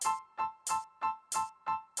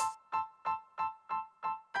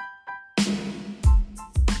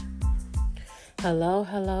Hello,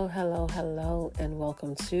 hello, hello, hello, and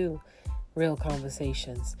welcome to Real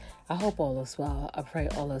Conversations. I hope all is well. I pray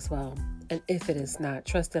all is well. And if it is not,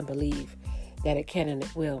 trust and believe that it can and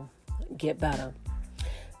it will get better.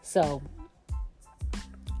 So,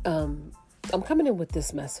 I'm coming in with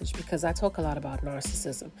this message because I talk a lot about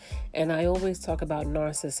narcissism. And I always talk about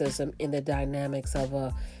narcissism in the dynamics of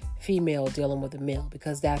a female dealing with a male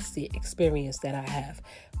because that's the experience that I have.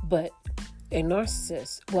 But a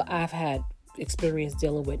narcissist, I've had experience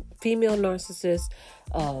dealing with female narcissists,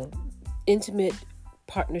 intimate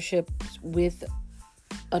partnerships with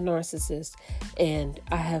a narcissist, and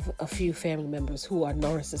I have a few family members who are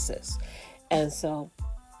narcissists. And so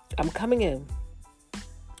I'm coming in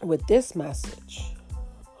with this message.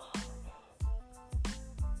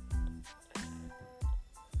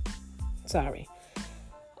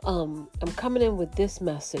 I'm coming in with this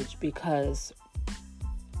message because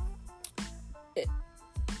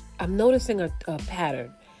I'm noticing a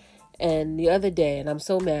pattern. And the other day, and I'm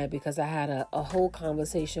so mad because I had a whole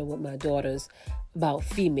conversation with my daughters about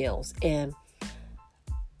females. And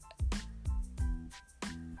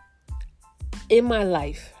in my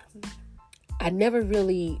life, I never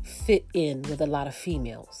really fit in with a lot of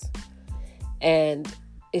females. And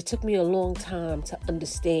it took me a long time to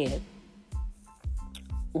understand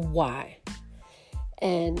why.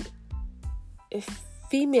 And if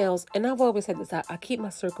females, and I've always said this, I keep my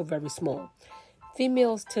circle very small.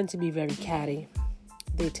 Females tend to be very catty.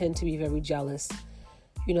 They tend to be very jealous.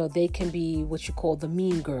 You know, they can be what you call the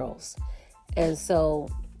mean girls. And so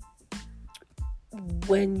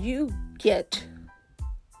when you get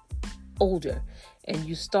older and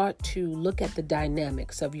you start to look at the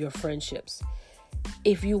dynamics of your friendships,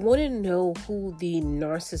 if you want to know who the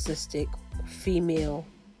narcissistic female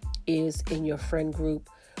is in your friend group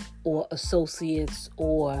or associates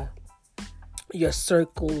or your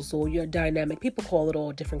circles or your dynamic, people call it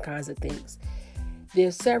all different kinds of things.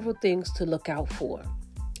 There's several things to look out for.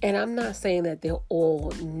 And I'm not saying that they're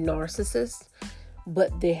all narcissists,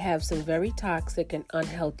 but they have some very toxic and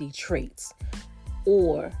unhealthy traits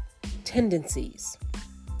or tendencies.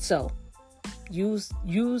 So use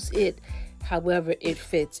it however it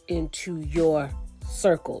fits into your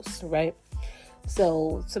circles, right?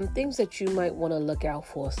 So some things that you might want to look out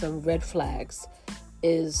for, some red flags,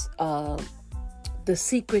 is the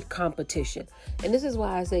secret competition. And this is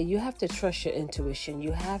why I say you have to trust your intuition.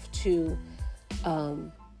 You have to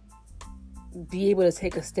be able to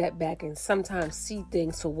take a step back and sometimes see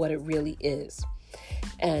things for what it really is.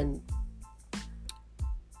 And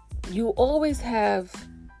you always have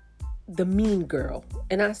the mean girl.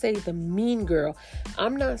 And I say the mean girl.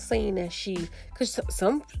 I'm not saying that because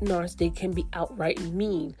some narcissists, they can be outright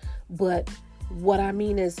mean. But what I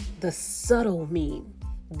mean is the subtle mean.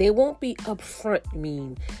 They won't be upfront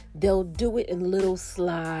mean. They'll do it in little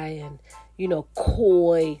sly and,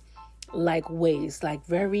 coy like ways, like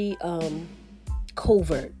very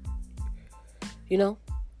covert,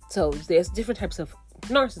 So there's different types of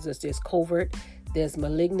narcissists. There's covert, there's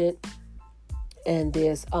malignant, and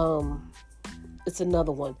there's it's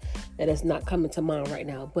another one that is not coming to mind right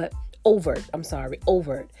now, but overt.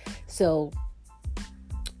 So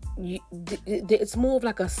it's more of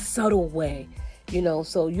like a subtle way,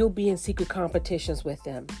 so you'll be in secret competitions with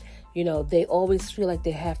them. They always feel like they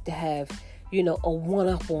have to have, a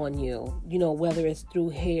one-up on you, whether it's through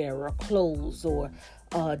hair or clothes or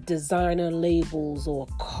designer labels or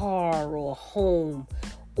car or home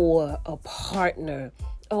or a partner.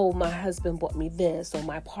 Oh, my husband bought me this, or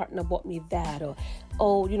my partner bought me that,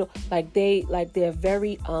 or, they're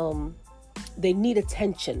very, they need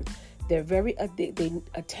attention. They're very, they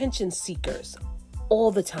attention seekers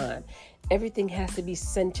all the time. Everything has to be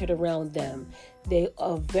centered around them. They're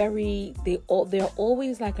always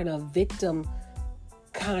like in a victim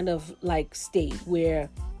kind of like state where,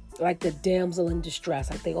 like the damsel in distress,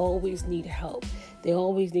 like they always need help. They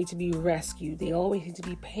always need to be rescued. They always need to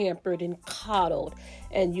be pampered and coddled.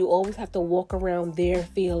 And you always have to walk around their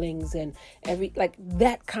feelings and like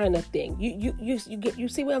that kind of thing. You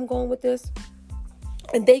see where I'm going with this?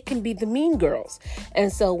 And they can be the mean girls.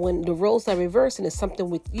 And so when the roles are reversed and it's something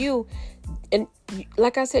with you, and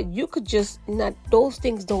like I said, you could just not, those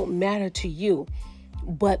things don't matter to you,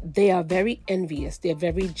 but they are very envious. They're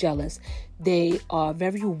very jealous. They are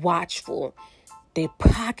very watchful. They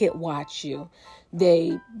pocket watch you.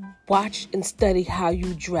 They watch and study how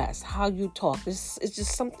you dress, how you talk. It's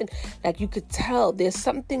just something like you could tell there's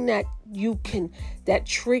something that that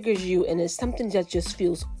triggers you, and it's something that just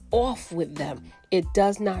feels off with them. It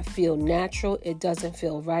does not feel natural. It doesn't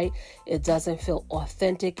feel right. It doesn't feel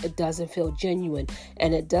authentic. It doesn't feel genuine.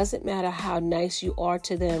 And it doesn't matter how nice you are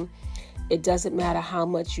to them. It doesn't matter how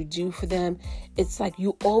much you do for them. It's like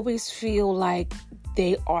you always feel like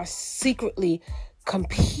they are secretly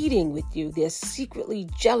competing with you. They're secretly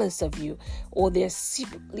jealous of you, or they're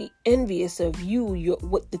secretly envious of you,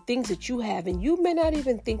 what the things that you have. And you may not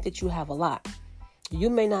even think that you have a lot. You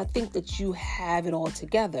may not think that you have it all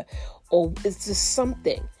together, or it's just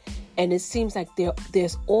something. And it seems like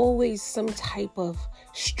there's always some type of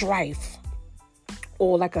strife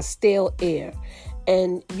or like a stale air.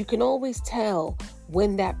 And you can always tell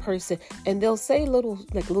when that person, and they'll say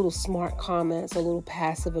little smart comments or little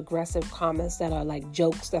passive aggressive comments that are like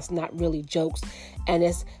jokes that's not really jokes. And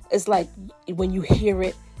it's like when you hear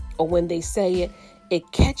it or when they say it, it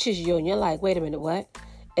catches you and you're like, wait a minute, what?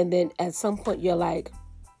 And then at some point you're like,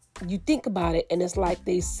 you think about it and it's like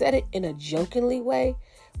they said it in a jokingly way,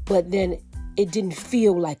 but then it didn't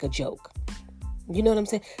feel like a joke. You know what I'm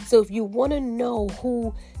saying? So if you want to know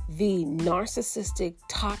who the narcissistic,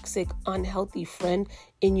 toxic, unhealthy friend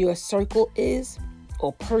in your circle is,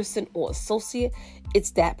 or person or associate,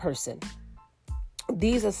 it's that person.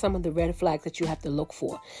 These are some of the red flags that you have to look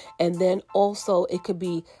for. And then also it could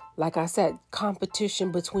be, like I said,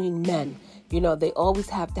 competition between men. You know, they always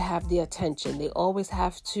have to have the attention. They always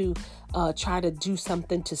have to try to do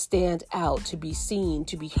something to stand out, to be seen,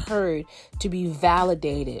 to be heard, to be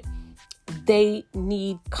validated. They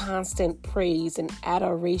need constant praise and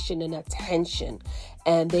adoration and attention,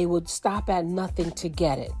 and they would stop at nothing to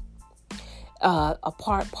get it. A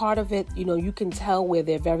part of it, you know, you can tell where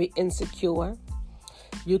they're very insecure.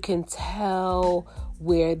 You can tell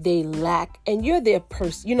where they lack, and you're their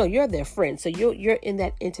person, you know, you're their friend. So you're in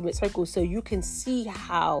that intimate circle. So you can see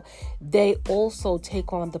how they also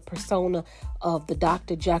take on the persona of the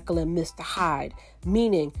Dr. Jekyll and Mr. Hyde,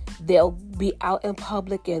 meaning they'll be out in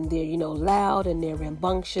public and they're, you know, loud and they're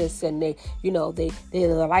rambunctious and they're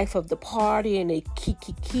the life of the party and they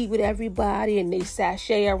kiki with everybody and they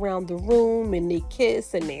sashay around the room and they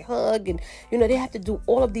kiss and they hug and, you know, they have to do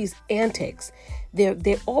all of these antics.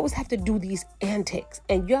 They always have to do these antics,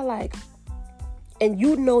 and you're like, and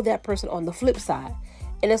you know that person on the flip side,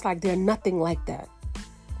 and it's like they're nothing like that.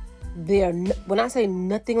 When I say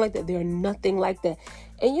nothing like that, they're nothing like that,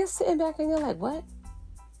 and you're sitting back and you're like, what?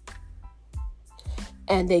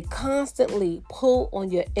 And they constantly pull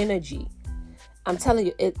on your energy. I'm telling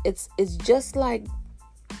you, it's just like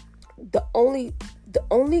the only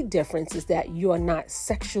difference is that you are not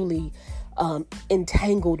sexually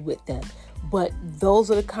entangled with them. But those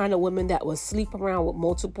are the kind of women that will sleep around with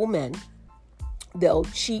multiple men. They'll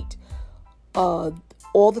cheat all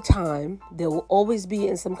the time. They will always be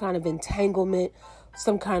in some kind of entanglement,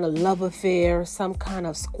 some kind of love affair, some kind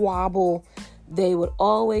of squabble. They would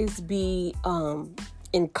always be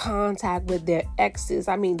in contact with their exes.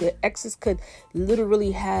 I mean, their exes could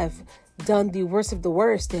literally have done the worst of the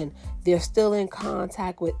worst and they're still in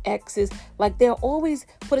contact with exes. Like they're always,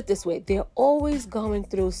 put it this way, they're always going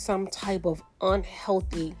through some type of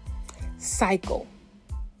unhealthy cycle.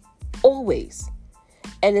 Always.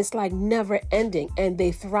 And it's like never ending, and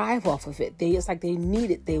they thrive off of it. It's like they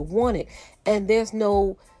need it, they want it, and there's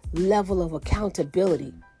no level of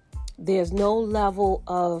accountability. There's no level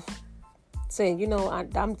of saying, you know,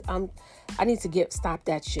 I need to stop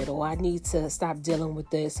that shit, or I need to stop dealing with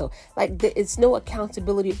this. So like it's no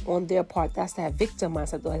accountability on their part. That's that victim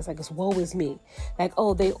mindset. It's like, it's woe is me. Like,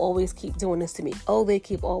 oh, they always keep doing this to me. Oh, they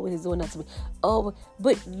keep always doing that to me. Oh,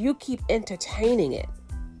 but you keep entertaining it.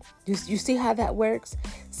 You see how that works?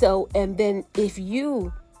 So, and then if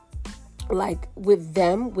you like with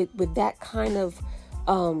them, with that kind of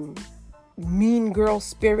mean girl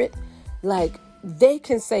spirit, like they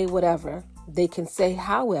can say whatever, they can say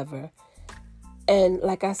however. And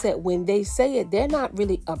like I said, when they say it, they're not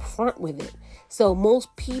really upfront with it. So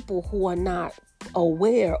most people who are not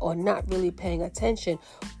aware or not really paying attention,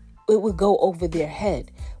 it would go over their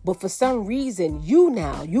head. But for some reason,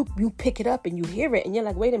 you pick it up and you hear it and you're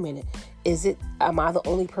like, wait a minute, am I the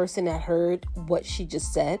only person that heard what she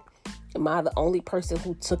just said? Am I the only person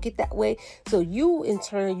who took it that way? So you, in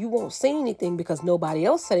turn, you won't say anything because nobody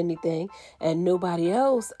else said anything, and nobody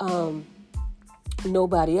else,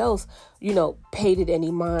 you know, paid it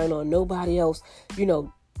any mind, or nobody else, you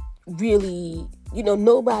know, really, you know,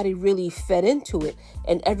 nobody really fed into it,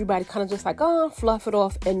 and everybody kind of just like, fluff it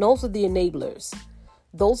off. And those are the enablers.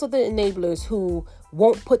 Those are the enablers who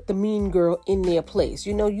won't put the mean girl in their place.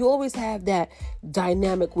 You know, you always have that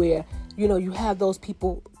dynamic where, you know, you have those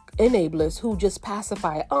people, enablers, who just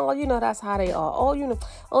pacify it. Oh, you know, that's how they are. Oh,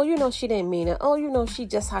 you know, she didn't mean it. Oh, you know, she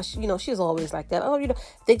just how she, you know, she's always like that. Oh, you know,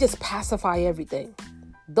 they just pacify everything.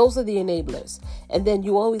 Those are the enablers. And then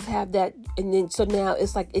you always have that. And then, so now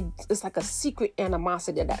it's like a secret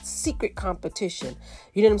animosity, that secret competition.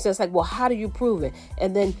 You know what I'm saying? It's like, well, how do you prove it?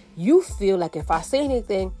 And then you feel like if I say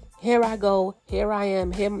anything, here I go, here I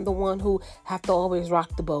am, him the one who have to always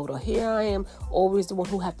rock the boat, or here I am always the one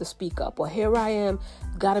who have to speak up, or here I am,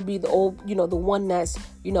 gotta be the old, the one that's,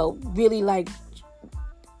 really like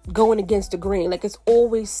going against the grain. Like it's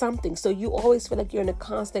always something. So you always feel like you're in a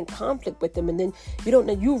constant conflict with them. And then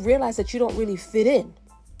you realize that you don't really fit in.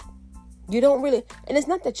 You don't really, and it's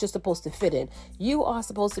not that you're supposed to fit in. You are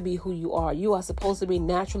supposed to be who you are. You are supposed to be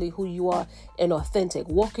naturally who you are and authentic,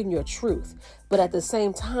 walking your truth. But at the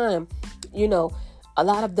same time, a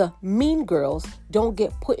lot of the mean girls don't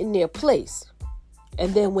get put in their place.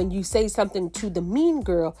 And then when you say something to the mean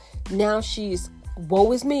girl, now she's,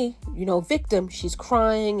 woe is me, victim. She's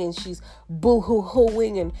crying and she's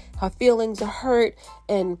boo-hoo-hooing and her feelings are hurt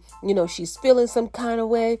and, she's feeling some kind of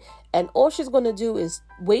way. And all she's going to do is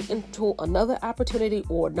wait until another opportunity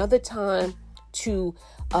or another time to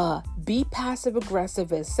be passive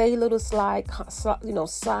aggressive and say little side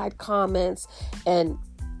comments and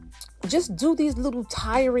just do these little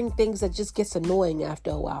tiring things that just gets annoying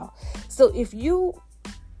after a while. So if you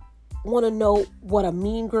want to know what a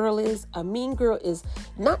mean girl is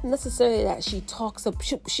not necessarily that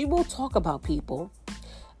she will talk about people,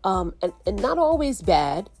 and not always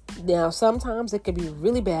bad. Now, sometimes it can be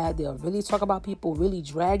really bad. They'll really talk about people, really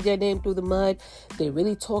drag their name through the mud. They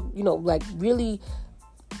really talk, it's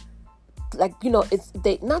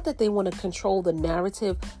not that they want to control the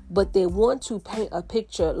narrative, but they want to paint a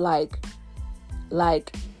picture like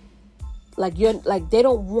you're like, they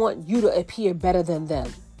don't want you to appear better than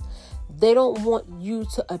them. They don't want you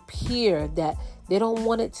to appear that they don't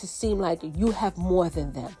want it to seem like you have more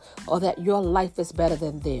than them, or that your life is better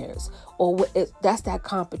than theirs, or that's that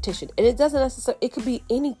competition. And it doesn't necessarily, it could be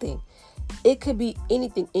anything. It could be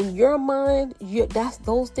anything in your mind.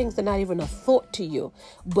 Those things are not even a thought to you,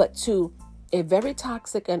 but to a very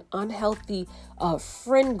toxic and unhealthy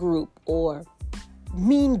friend group or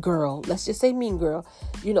mean girl, let's just say mean girl,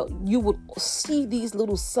 you would see these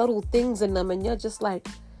little subtle things in them and you're just like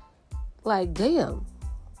damn,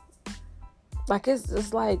 like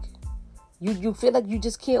it's like you feel like you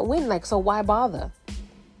just can't win, like, so why bother?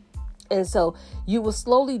 And so you will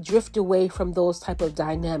slowly drift away from those type of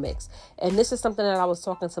dynamics. And this is something that I was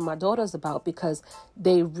talking to my daughters about, because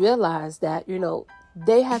they realize that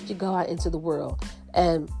they have to go out into the world,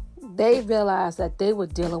 and they realized that they were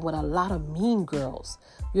dealing with a lot of mean girls,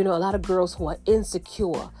 a lot of girls who are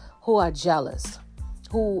insecure, who are jealous,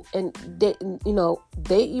 and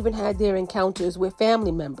they even had their encounters with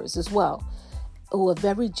family members as well, who are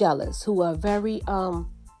very jealous, who are very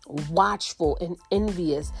watchful and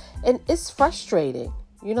envious. And it's frustrating,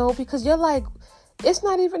 because you're like, it's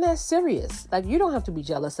not even that serious. Like, you don't have to be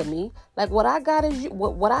jealous of me. Like, what I got is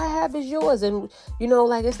what I have is yours. And,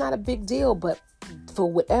 like, it's not a big deal. But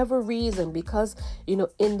for whatever reason, because,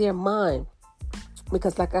 in their mind,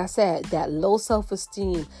 because like I said, that low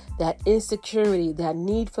self-esteem, that insecurity, that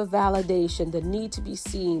need for validation, the need to be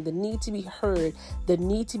seen, the need to be heard, the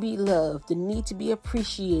need to be loved, the need to be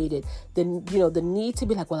appreciated, the need to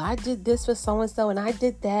be like, well, I did this for so-and-so and I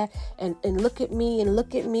did that, and look at me and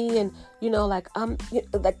look at me, and like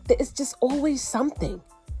it's just always something.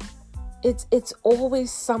 It's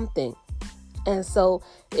always something. And so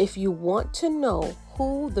if you want to know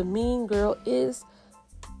who the mean girl is,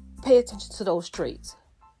 pay attention to those traits.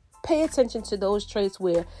 Pay attention to those traits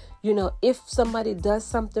where, if somebody does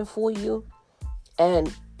something for you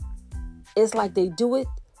and it's like they do it,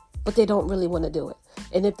 but they don't really want to do it.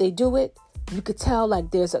 And if they do it, you could tell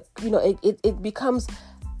like there's it becomes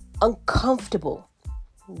uncomfortable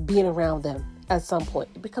being around them at some point.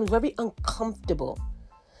 It becomes very uncomfortable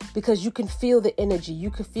because you can feel the energy.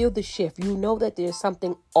 You can feel the shift. You know that there's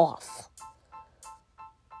something off.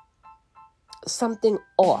 Something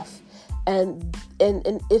off. And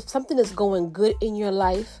if something is going good in your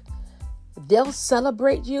life, they'll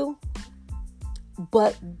celebrate you,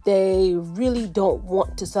 but they really don't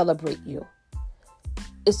want to celebrate you.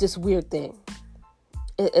 It's this weird thing.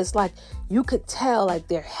 It's like you could tell like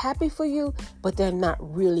they're happy for you, but they're not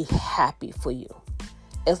really happy for you.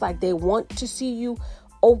 It's like they want to see you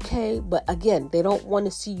okay, but again, they don't want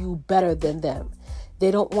to see you better than them. They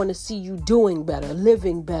don't want to see you doing better,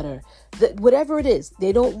 living better, whatever it is.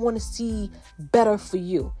 They don't want to see better for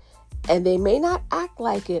you. And they may not act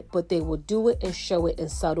like it, but they will do it and show it in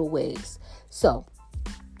subtle ways. So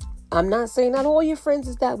I'm not saying not all your friends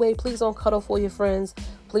is that way. Please don't cut off all your friends.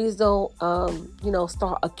 Please don't,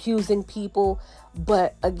 start accusing people.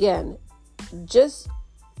 But again, just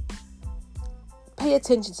pay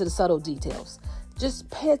attention to the subtle details. Just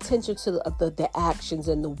pay attention to the actions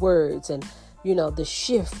and the words and, the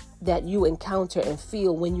shift that you encounter and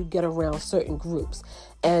feel when you get around certain groups,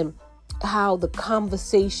 and how the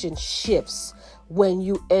conversation shifts when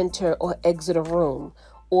you enter or exit a room,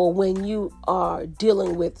 or when you are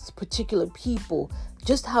dealing with particular people,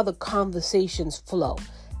 just how the conversations flow.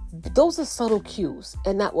 Those are subtle cues,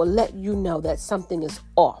 and that will let you know that something is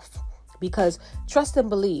off. Because trust and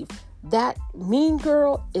believe, that mean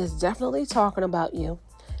girl is definitely talking about you,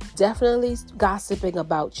 definitely gossiping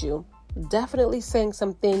about you, definitely saying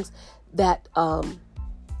some things that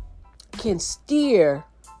can steer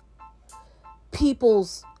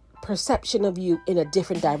people's perception of you in a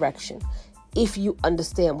different direction, if you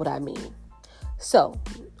understand what I mean. So,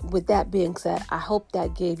 with that being said, I hope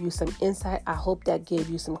that gave you some insight. I hope that gave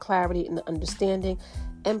you some clarity and understanding.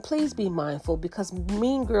 And please be mindful, because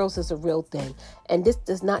mean girls is a real thing. And this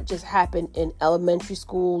does not just happen in elementary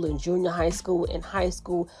school, in junior high school, in high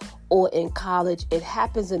school, or in college. It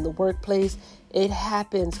happens in the workplace. It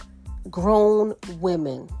happens grown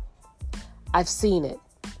women. I've seen it.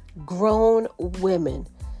 Grown women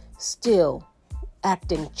still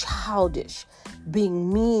acting childish,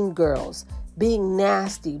 being mean girls, being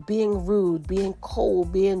nasty, being rude, being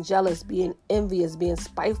cold, being jealous, being envious, being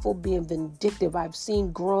spiteful, being vindictive. I've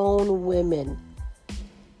seen grown women,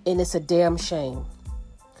 and it's a damn shame.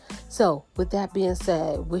 So, with that being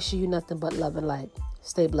said, wishing you nothing but love and light.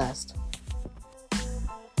 Stay blessed.